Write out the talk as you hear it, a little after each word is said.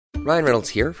Ryan Reynolds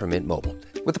here from Mint Mobile.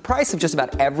 With the price of just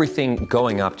about everything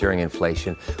going up during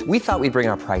inflation, we thought we'd bring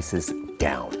our prices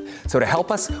down. So to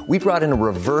help us, we brought in a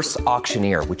reverse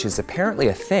auctioneer, which is apparently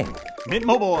a thing. Mint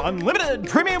Mobile Unlimited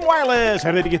Premium Wireless.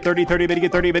 How to get 30, 30, bit to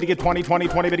get 30, bit to get 20, 20,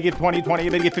 20, bit to get 20, 20,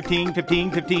 bit to get 15,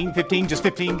 15, 15, 15, just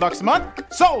 $15 a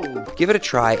month? Sold! Give it a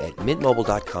try at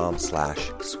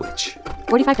mintmobile.com/switch.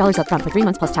 $45 up front for 3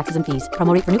 months plus taxes and fees.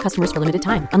 Promo rate for new customers for limited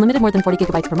time. Unlimited more than 40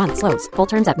 gigabytes per month. Slows full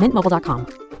terms at mintmobile.com.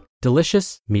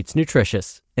 Delicious meets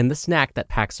nutritious in the snack that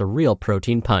packs a real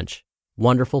protein punch.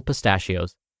 Wonderful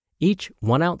Pistachios. Each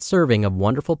 1 ounce serving of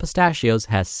Wonderful Pistachios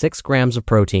has 6 grams of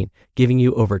protein, giving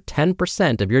you over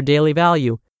 10% of your daily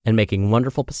value and making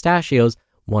Wonderful Pistachios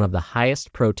one of the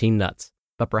highest protein nuts.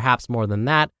 But perhaps more than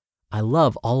that, I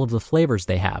love all of the flavors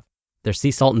they have. Their sea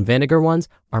salt and vinegar ones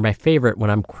are my favorite when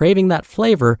I'm craving that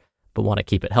flavor but want to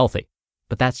keep it healthy.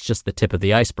 But that's just the tip of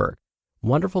the iceberg.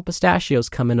 Wonderful Pistachios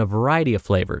come in a variety of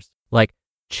flavors, like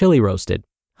chili roasted,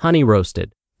 honey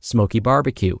roasted, smoky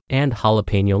barbecue, and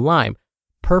jalapeno lime,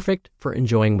 perfect for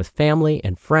enjoying with family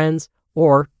and friends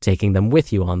or taking them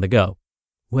with you on the go.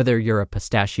 Whether you're a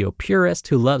pistachio purist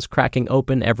who loves cracking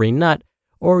open every nut,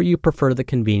 or you prefer the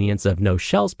convenience of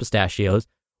no-shells pistachios,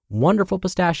 Wonderful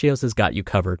Pistachios has got you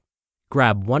covered.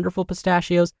 Grab Wonderful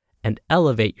Pistachios and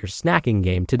elevate your snacking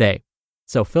game today.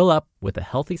 So fill up with a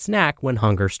healthy snack when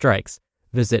hunger strikes.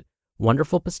 Visit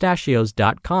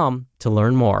wonderfulpistachios.com to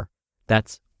learn more.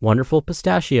 That's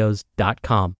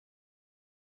wonderfulpistachios.com.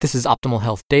 This is Optimal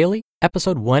Health Daily,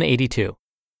 episode 182.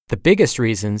 The Biggest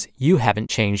Reasons You Haven't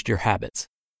Changed Your Habits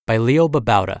by Leo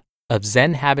Babauta of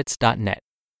zenhabits.net.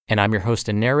 And I'm your host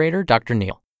and narrator, Dr.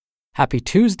 Neil. Happy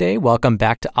Tuesday. Welcome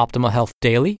back to Optimal Health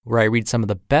Daily, where I read some of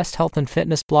the best health and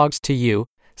fitness blogs to you,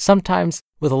 sometimes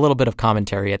with a little bit of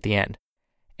commentary at the end.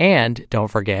 And don't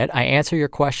forget, I answer your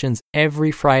questions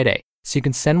every Friday, so you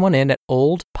can send one in at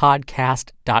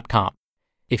oldpodcast.com.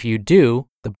 If you do,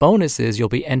 the bonus is you'll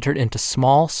be entered into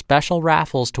small special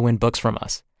raffles to win books from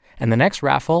us. And the next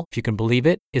raffle, if you can believe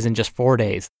it, is in just 4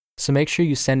 days. So make sure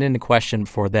you send in a question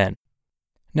before then.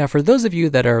 Now, for those of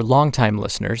you that are longtime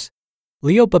listeners,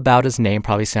 Leo Babauta's name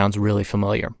probably sounds really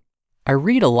familiar. I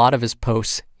read a lot of his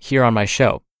posts here on my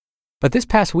show. But this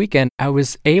past weekend, I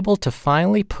was able to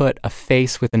finally put a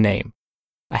face with a name.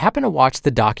 I happened to watch the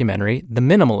documentary, The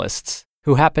Minimalists,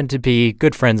 who happen to be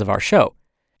good friends of our show.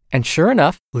 And sure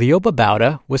enough, Leo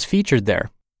Babauta was featured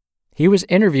there. He was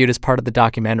interviewed as part of the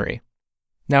documentary.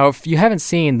 Now, if you haven't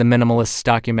seen The Minimalists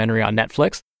documentary on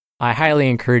Netflix, I highly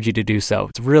encourage you to do so.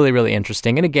 It's really, really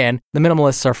interesting. And again, The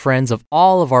Minimalists are friends of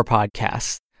all of our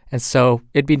podcasts. And so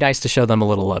it'd be nice to show them a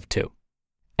little love too.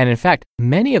 And in fact,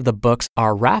 many of the books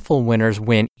our raffle winners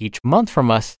win each month from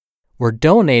us were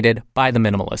donated by The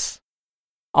Minimalists.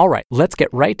 All right, let's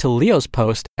get right to Leo's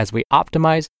post as we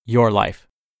optimize your life.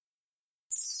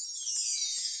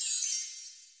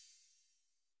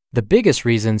 The Biggest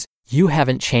Reasons You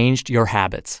Haven't Changed Your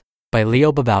Habits by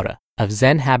Leo Babauta of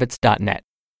zenhabits.net.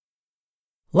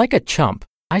 Like a chump,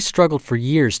 I struggled for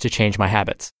years to change my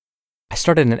habits. I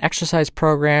started an exercise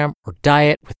program or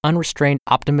diet with unrestrained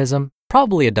optimism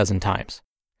probably a dozen times.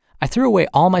 I threw away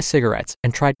all my cigarettes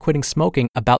and tried quitting smoking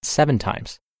about 7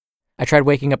 times. I tried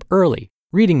waking up early,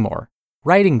 reading more,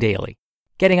 writing daily,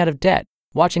 getting out of debt,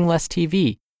 watching less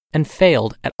TV, and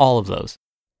failed at all of those.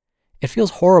 It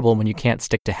feels horrible when you can't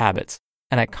stick to habits,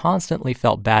 and I constantly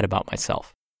felt bad about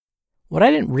myself. What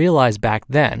I didn't realize back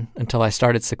then, until I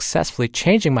started successfully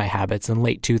changing my habits in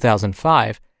late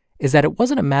 2005, is that it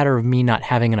wasn't a matter of me not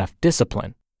having enough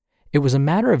discipline. It was a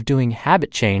matter of doing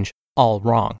habit change all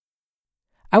wrong.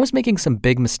 I was making some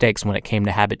big mistakes when it came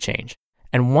to habit change,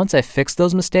 and once I fixed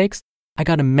those mistakes, I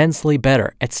got immensely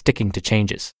better at sticking to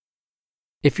changes.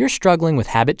 If you're struggling with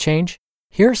habit change,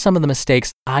 here are some of the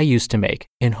mistakes I used to make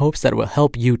in hopes that it will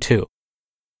help you too.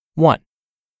 1.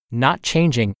 Not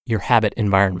changing your habit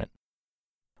environment.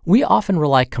 We often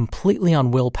rely completely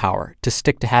on willpower to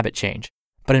stick to habit change,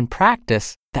 but in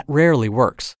practice, that rarely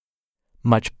works.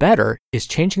 Much better is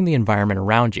changing the environment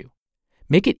around you.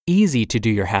 Make it easy to do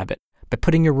your habit by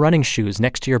putting your running shoes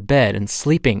next to your bed and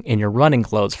sleeping in your running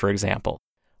clothes, for example,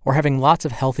 or having lots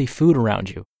of healthy food around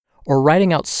you, or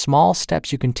writing out small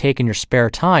steps you can take in your spare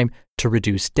time to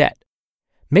reduce debt.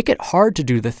 Make it hard to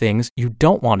do the things you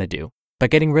don't want to do by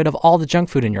getting rid of all the junk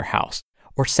food in your house,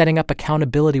 or setting up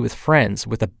accountability with friends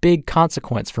with a big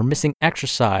consequence for missing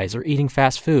exercise or eating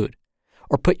fast food,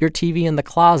 or put your TV in the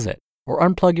closet, or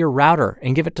unplug your router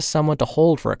and give it to someone to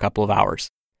hold for a couple of hours.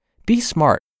 Be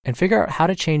smart and figure out how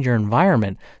to change your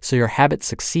environment so your habit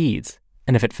succeeds,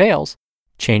 and if it fails,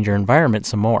 change your environment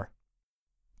some more.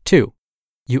 2.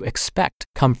 You expect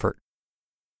comfort.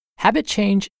 Habit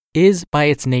change is by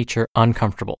its nature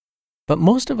uncomfortable, but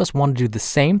most of us want to do the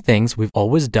same things we've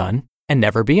always done and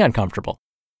never be uncomfortable.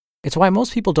 It's why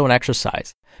most people don't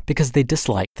exercise, because they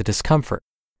dislike the discomfort.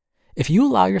 If you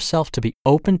allow yourself to be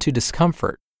open to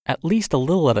discomfort, at least a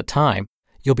little at a time,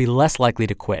 you'll be less likely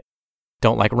to quit.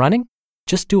 Don't like running?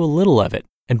 Just do a little of it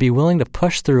and be willing to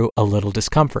push through a little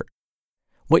discomfort.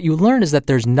 What you learn is that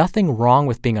there's nothing wrong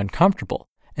with being uncomfortable,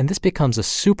 and this becomes a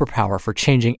superpower for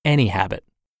changing any habit.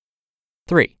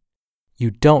 3.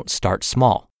 You don't start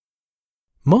small.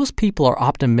 Most people are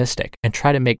optimistic and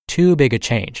try to make too big a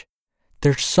change.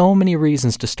 There's so many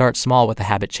reasons to start small with a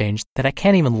habit change that I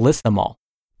can't even list them all,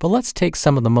 but let's take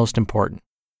some of the most important.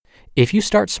 If you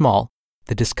start small,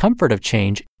 the discomfort of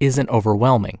change isn't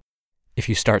overwhelming. If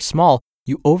you start small,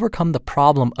 you overcome the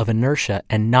problem of inertia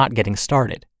and not getting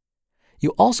started.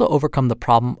 You also overcome the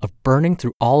problem of burning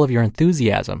through all of your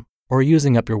enthusiasm or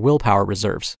using up your willpower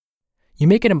reserves. You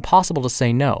make it impossible to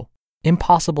say no,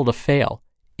 impossible to fail,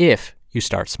 if you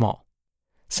start small.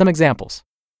 Some examples.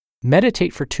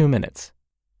 Meditate for 2 minutes.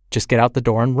 Just get out the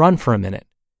door and run for a minute.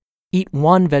 Eat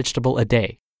 1 vegetable a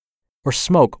day. Or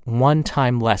smoke 1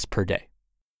 time less per day.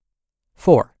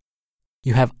 4.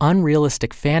 You have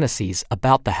unrealistic fantasies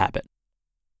about the habit.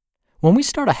 When we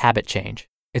start a habit change,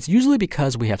 it's usually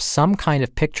because we have some kind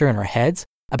of picture in our heads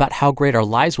about how great our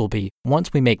lives will be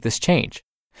once we make this change.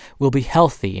 We'll be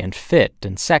healthy and fit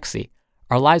and sexy.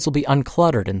 Our lives will be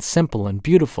uncluttered and simple and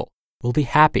beautiful. We'll be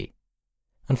happy.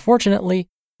 Unfortunately,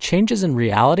 changes in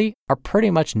reality are pretty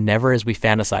much never as we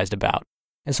fantasized about,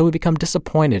 and so we become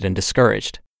disappointed and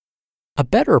discouraged. A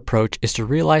better approach is to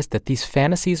realize that these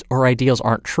fantasies or ideals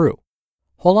aren't true.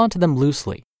 Hold on to them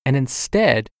loosely, and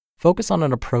instead, focus on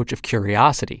an approach of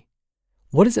curiosity.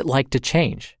 What is it like to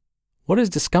change? What is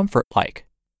discomfort like?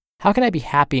 How can I be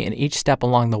happy in each step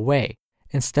along the way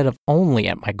instead of only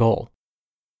at my goal?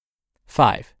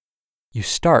 5. You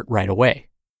start right away.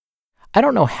 I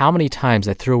don't know how many times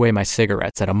I threw away my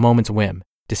cigarettes at a moment's whim,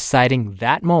 deciding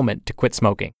that moment to quit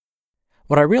smoking.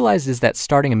 What I realized is that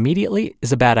starting immediately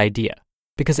is a bad idea,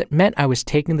 because it meant I was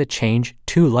taking the change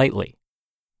too lightly.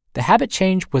 The habit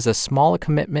change was as small a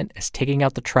commitment as taking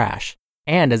out the trash,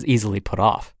 and as easily put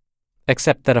off.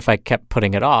 Except that if I kept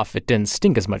putting it off, it didn't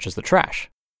stink as much as the trash.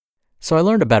 So I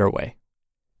learned a better way.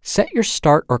 Set your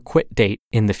start or quit date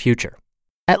in the future.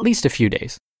 At least a few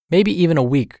days, maybe even a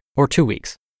week or 2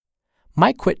 weeks.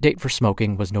 My quit date for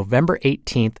smoking was November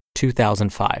 18th,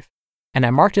 2005, and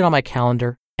I marked it on my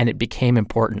calendar, and it became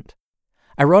important.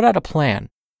 I wrote out a plan,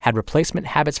 had replacement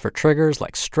habits for triggers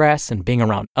like stress and being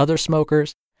around other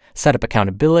smokers, set up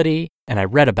accountability, and I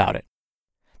read about it.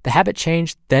 The habit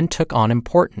change then took on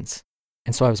importance,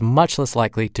 and so I was much less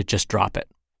likely to just drop it.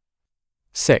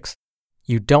 6.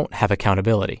 You don't have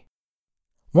accountability.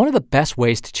 One of the best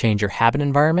ways to change your habit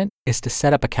environment is to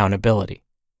set up accountability.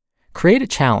 Create a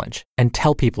challenge and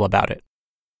tell people about it.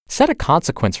 Set a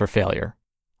consequence for failure.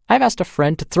 I've asked a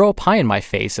friend to throw a pie in my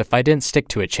face if I didn't stick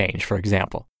to a change, for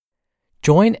example.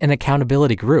 Join an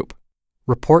accountability group.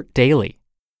 Report daily.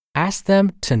 Ask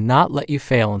them to not let you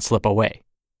fail and slip away.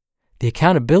 The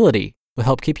accountability will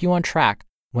help keep you on track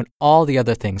when all the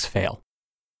other things fail.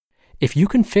 If you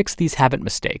can fix these habit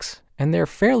mistakes, and they're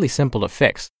fairly simple to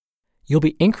fix, you'll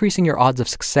be increasing your odds of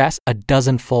success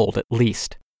 12-fold at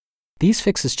least. These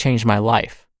fixes changed my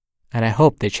life, and I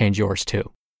hope they change yours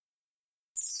too.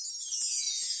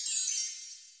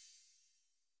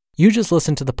 You just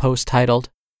listened to the post titled,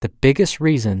 "The Biggest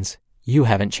Reasons You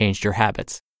Haven't Changed Your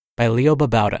Habits" by Leo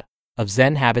Babauta of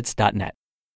ZenHabits.net.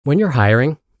 When you're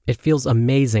hiring, it feels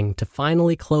amazing to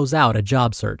finally close out a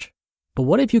job search. But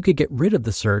what if you could get rid of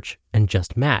the search and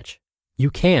just match? You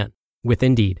can with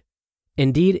Indeed.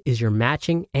 Indeed is your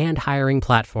matching and hiring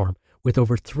platform with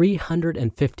over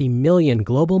 350 million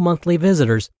global monthly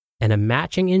visitors and a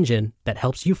matching engine that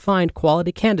helps you find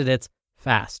quality candidates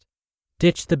fast.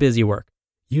 Ditch the busy work.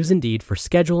 Use Indeed for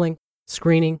scheduling,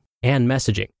 screening, and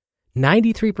messaging.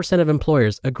 93% of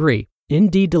employers agree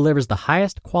Indeed delivers the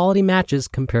highest quality matches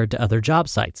compared to other job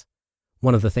sites.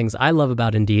 One of the things I love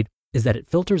about Indeed is that it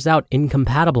filters out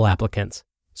incompatible applicants.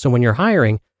 So when you're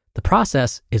hiring, the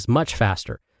process is much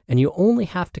faster, and you only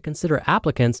have to consider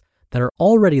applicants that are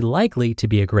already likely to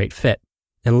be a great fit.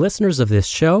 And listeners of this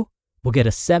show will get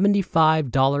a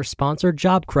 $75 sponsored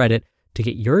job credit to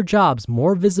get your jobs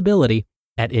more visibility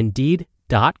at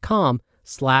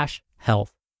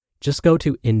Indeed.com/health. Just go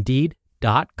to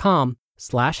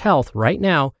Indeed.com/health right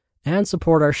now and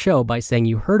support our show by saying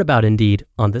you heard about Indeed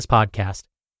on this podcast.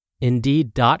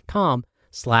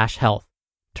 Indeed.com/health.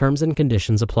 Terms and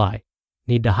conditions apply.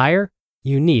 Need to hire?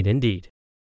 You need Indeed.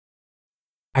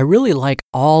 I really like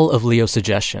all of Leo's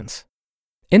suggestions.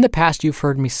 In the past, you've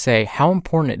heard me say how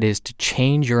important it is to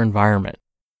change your environment.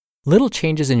 Little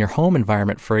changes in your home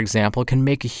environment, for example, can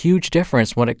make a huge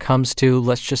difference when it comes to,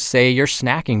 let's just say, your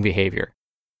snacking behavior.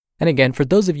 And again, for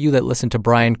those of you that listened to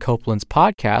Brian Copeland's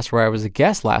podcast where I was a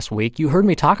guest last week, you heard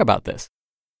me talk about this.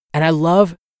 And I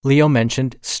love Leo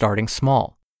mentioned starting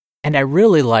small. And I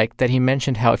really like that he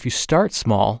mentioned how if you start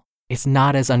small, it's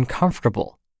not as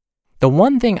uncomfortable. The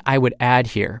one thing I would add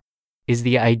here is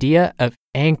the idea of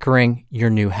anchoring your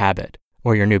new habit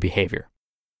or your new behavior.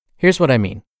 Here's what I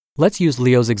mean. Let's use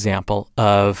Leo's example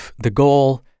of the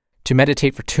goal to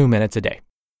meditate for 2 minutes a day.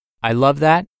 I love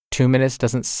that. 2 minutes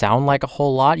doesn't sound like a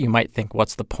whole lot. You might think,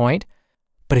 what's the point?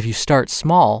 But if you start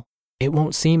small, it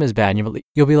won't seem as bad.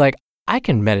 You'll be like, I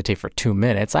can meditate for 2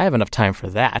 minutes. I have enough time for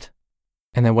that.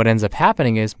 And then what ends up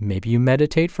happening is maybe you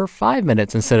meditate for 5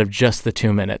 minutes instead of just the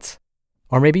 2 minutes.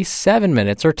 Or maybe 7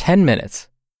 minutes or 10 minutes.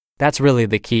 That's really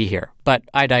the key here, but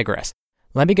I digress.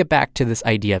 Let me get back to this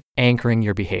idea of anchoring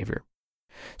your behavior.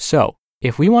 So,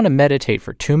 if we want to meditate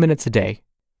for 2 minutes a day,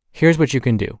 here's what you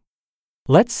can do.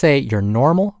 Let's say your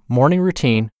normal morning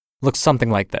routine looks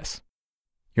something like this.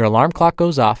 Your alarm clock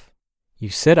goes off, you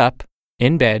sit up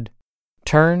in bed,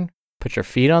 turn, put your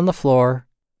feet on the floor,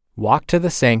 walk to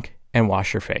the sink, and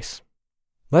wash your face.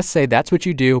 Let's say that's what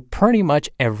you do pretty much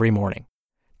every morning.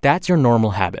 That's your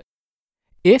normal habit.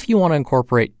 If you want to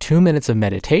incorporate 2 minutes of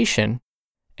meditation,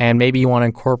 and maybe you want to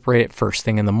incorporate it first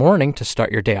thing in the morning to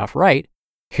start your day off right,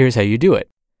 here's how you do it.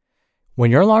 When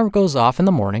your alarm goes off in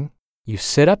the morning, you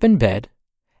sit up in bed,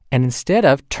 and instead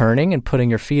of turning and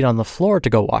putting your feet on the floor to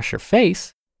go wash your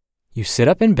face, you sit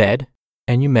up in bed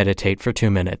and you meditate for 2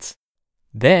 minutes.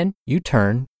 Then you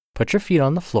turn, put your feet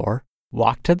on the floor,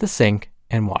 walk to the sink,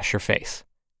 and wash your face.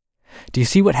 Do you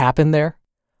see what happened there?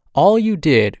 All you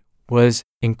did was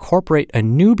incorporate a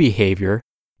new behavior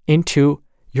into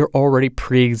your already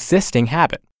pre-existing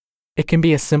habit. It can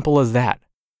be as simple as that.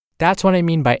 That's what I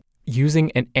mean by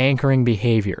using an anchoring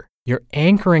behavior. Your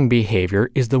anchoring behavior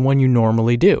is the one you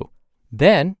normally do.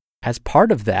 Then, as part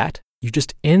of that, you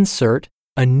just insert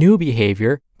a new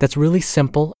behavior that's really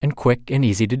simple and quick and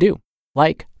easy to do,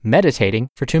 like meditating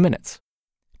for 2 minutes.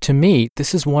 To me,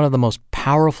 this is one of the most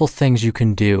powerful things you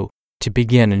can do to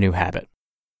begin a new habit.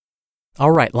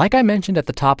 All right, like I mentioned at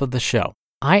the top of the show,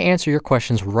 I answer your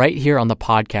questions right here on the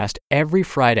podcast every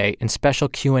Friday in special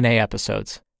Q&A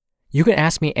episodes. You can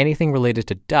ask me anything related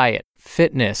to diet,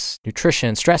 fitness,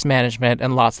 nutrition, stress management,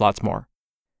 and lots more.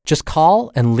 Just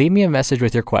call and leave me a message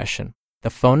with your question. The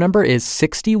phone number is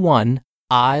 61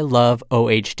 I love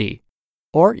OHD.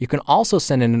 Or you can also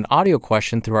send in an audio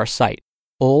question through our site,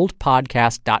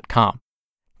 oldpodcast.com.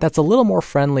 That's a little more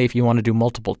friendly if you want to do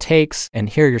multiple takes and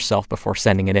hear yourself before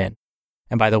sending it in.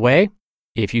 And by the way,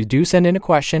 if you do send in a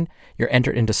question, you're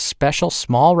entered into special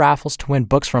small raffles to win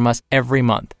books from us every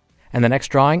month. And the next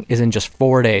drawing is in just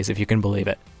 4 days, if you can believe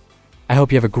it. I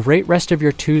hope you have a great rest of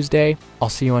your Tuesday. I'll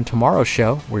see you on tomorrow's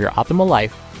show where your optimal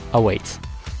life awaits.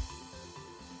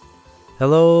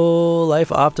 Hello, Life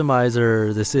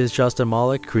Optimizer. This is Justin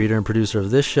Malik, creator and producer of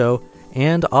this show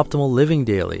and Optimal Living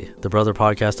Daily, the brother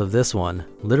podcast of this one.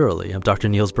 Literally, I'm Dr.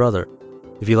 Neil's brother.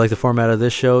 If you like the format of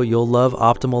this show, you'll love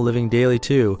Optimal Living Daily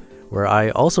too, where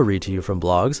I also read to you from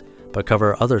blogs, but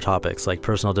cover other topics like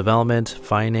personal development,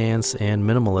 finance, and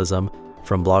minimalism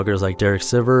from bloggers like Derek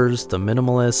Sivers, The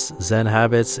Minimalists, Zen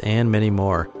Habits, and many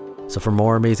more. So for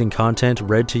more amazing content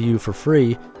read to you for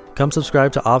free, come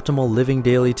subscribe to Optimal Living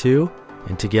Daily too,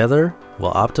 and together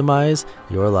we'll optimize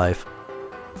your life.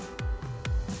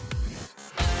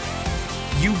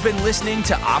 You've been listening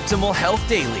to Optimal Health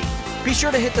Daily. Be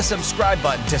sure to hit the subscribe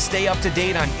button to stay up to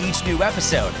date on each new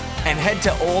episode, and head to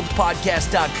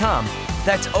oldpodcast.com.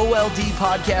 That's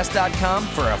oldpodcast.com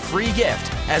for a free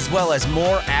gift, as well as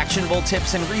more actionable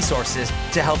tips and resources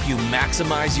to help you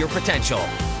maximize your potential.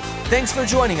 Thanks for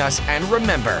joining us, and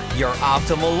remember, your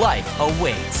optimal life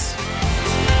awaits.